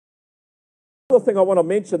thing I want to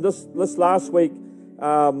mention, this last week,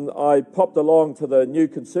 I popped along to the New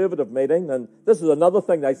Conservative meeting, and this is another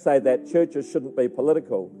thing they say, that churches shouldn't be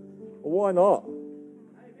political. Well, why not?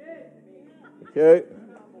 Okay.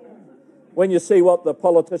 When you see what the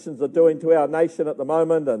politicians are doing to our nation at the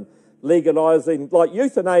moment and legalising, like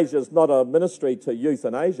euthanasia is not a ministry to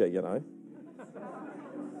euthanasia, you know.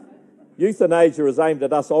 Euthanasia is aimed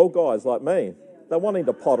at us old guys like me. They're wanting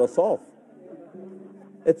to pot us off.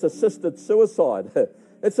 It's assisted suicide.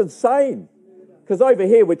 It's insane. Because over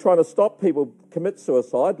here we're trying to stop people commit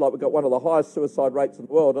suicide, like we've got one of the highest suicide rates in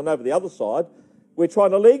the world, and over the other side we're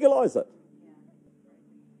trying to legalise it.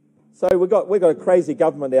 So we've got a crazy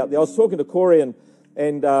government out there. I was talking to Corey and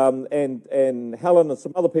Helen and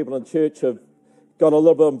some other people in church have got a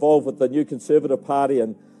little bit involved with the New Conservative Party,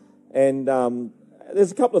 and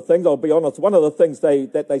there's a couple of things, I'll be honest. One of the things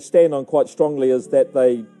that they stand on quite strongly is that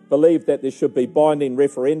they believe that there should be binding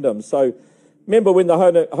referendums. So remember when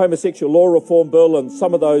the homosexual law reform bill and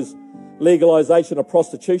some of those legalisation of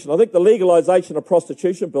prostitution, I think the legalisation of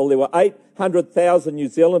prostitution bill, there were 800,000 New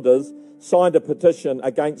Zealanders signed a petition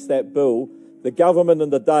against that bill. The government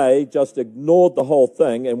in the day just ignored the whole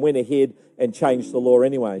thing and went ahead and changed the law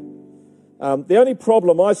anyway. The only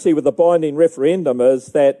problem I see with the binding referendum is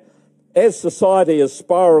that as society is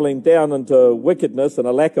spiralling down into wickedness and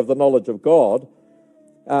a lack of the knowledge of God,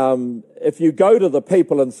 if you go to the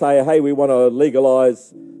people and say, hey, we want to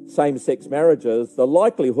legalise same-sex marriages, the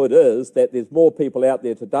likelihood is that there's more people out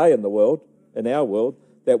there today in our world,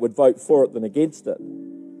 that would vote for it than against it.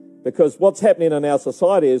 Because what's happening in our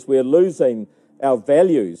society is we're losing our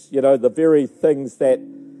values, you know, the very things that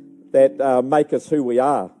make us who we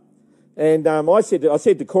are. And I said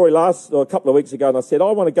to Corey a couple of weeks ago, and I said,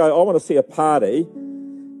 I want to see a party,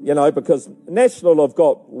 you know, because National have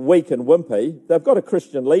got weak and wimpy. They've got a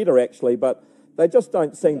Christian leader, actually, but they just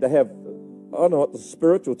don't seem to have, I don't know what the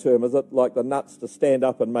spiritual term is, it like the nuts to stand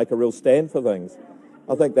up and make a real stand for things.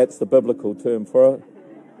 I think that's the biblical term for it.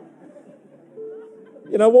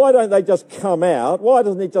 You know, why don't they just come out? Why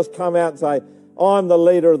doesn't he just come out and say, I'm the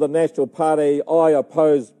leader of the National Party, I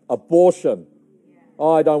oppose abortion.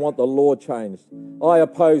 I don't want the law changed. I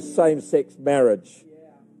oppose same-sex marriage.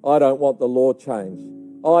 I don't want the law changed.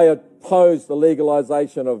 I oppose the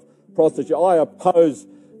legalisation of prostitution. I oppose,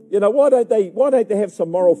 you know, why don't they have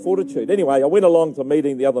some moral fortitude? Anyway, I went along to a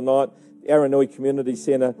meeting the other night, Aranui Community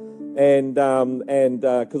Centre, and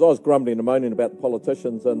because I was grumbling and moaning about the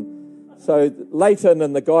politicians, and so Leighton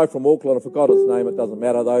and the guy from Auckland, I forgot his name, it doesn't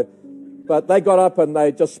matter though, but they got up and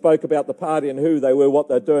they just spoke about the party and who they were, what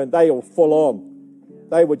they're doing. They were full on.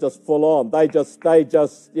 They were just full on. They just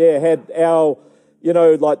had our, you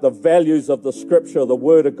know, like the values of the scripture, the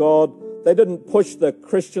word of God. They didn't push the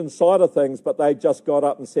Christian side of things, but they just got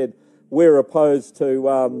up and said, we're opposed to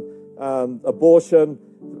abortion.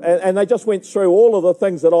 And they just went through all of the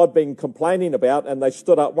things that I'd been complaining about, and they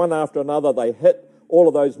stood up one after another. They hit all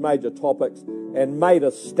of those major topics and made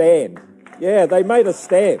a stand. Yeah, they made a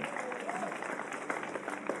stand.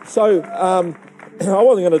 So I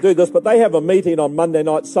wasn't going to do this, but they have a meeting on Monday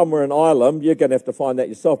night somewhere in Ireland. You're going to have to find that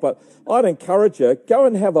yourself. But I'd encourage you, go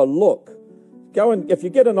and have a look. If you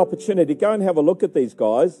get an opportunity, go and have a look at these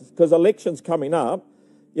guys, because election's coming up,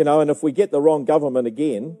 you know, and if we get the wrong government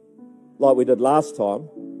again, like we did last time,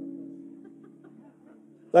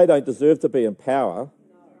 they don't deserve to be in power.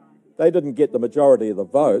 They didn't get the majority of the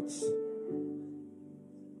votes,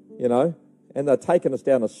 you know, and they're taking us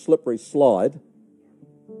down a slippery slide.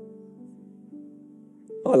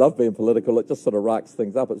 I love being political. It just sort of racks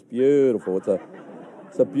things up. It's beautiful.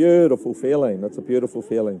 It's a beautiful feeling. It's a beautiful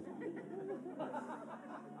feeling.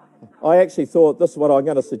 I actually thought, this is what I'm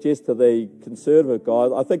going to suggest to the Conservative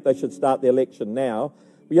guys. I think they should start the election now.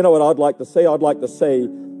 You know what I'd like to see? I'd like to see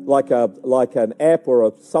like an app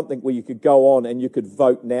or something where you could go on and you could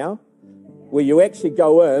vote now, where you actually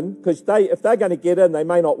go in, because if they're going to get in, they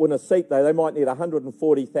may not win a seat though. They might need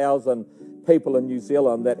 140,000 people in New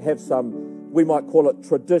Zealand that have some, we might call it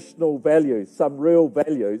traditional values, some real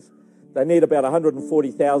values. They need about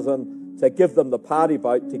 140,000 to give them the party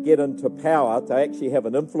vote to get into power, to actually have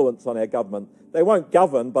an influence on our government. They won't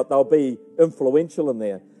govern, but they'll be influential in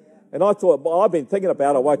there. And I thought, well, I've been thinking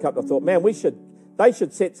about it. I woke up and I thought, man, they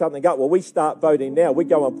should set something up. Well, we start voting now. We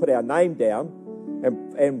go and put our name down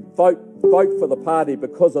and vote for the party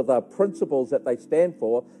because of the principles that they stand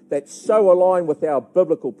for. That's so aligned with our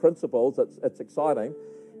biblical principles. It's exciting.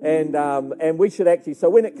 And we should actually, so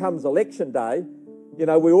when it comes election day, you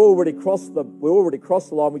know, we already crossed the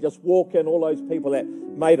line. We just walk in, all those people that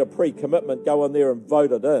made a pre-commitment, go in there and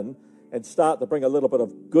vote it in and start to bring a little bit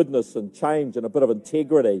of goodness and change and a bit of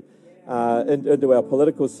integrity into our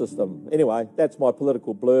political system. Anyway, that's my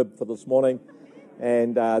political blurb for this morning,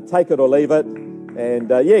 and take it or leave it, and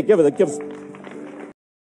give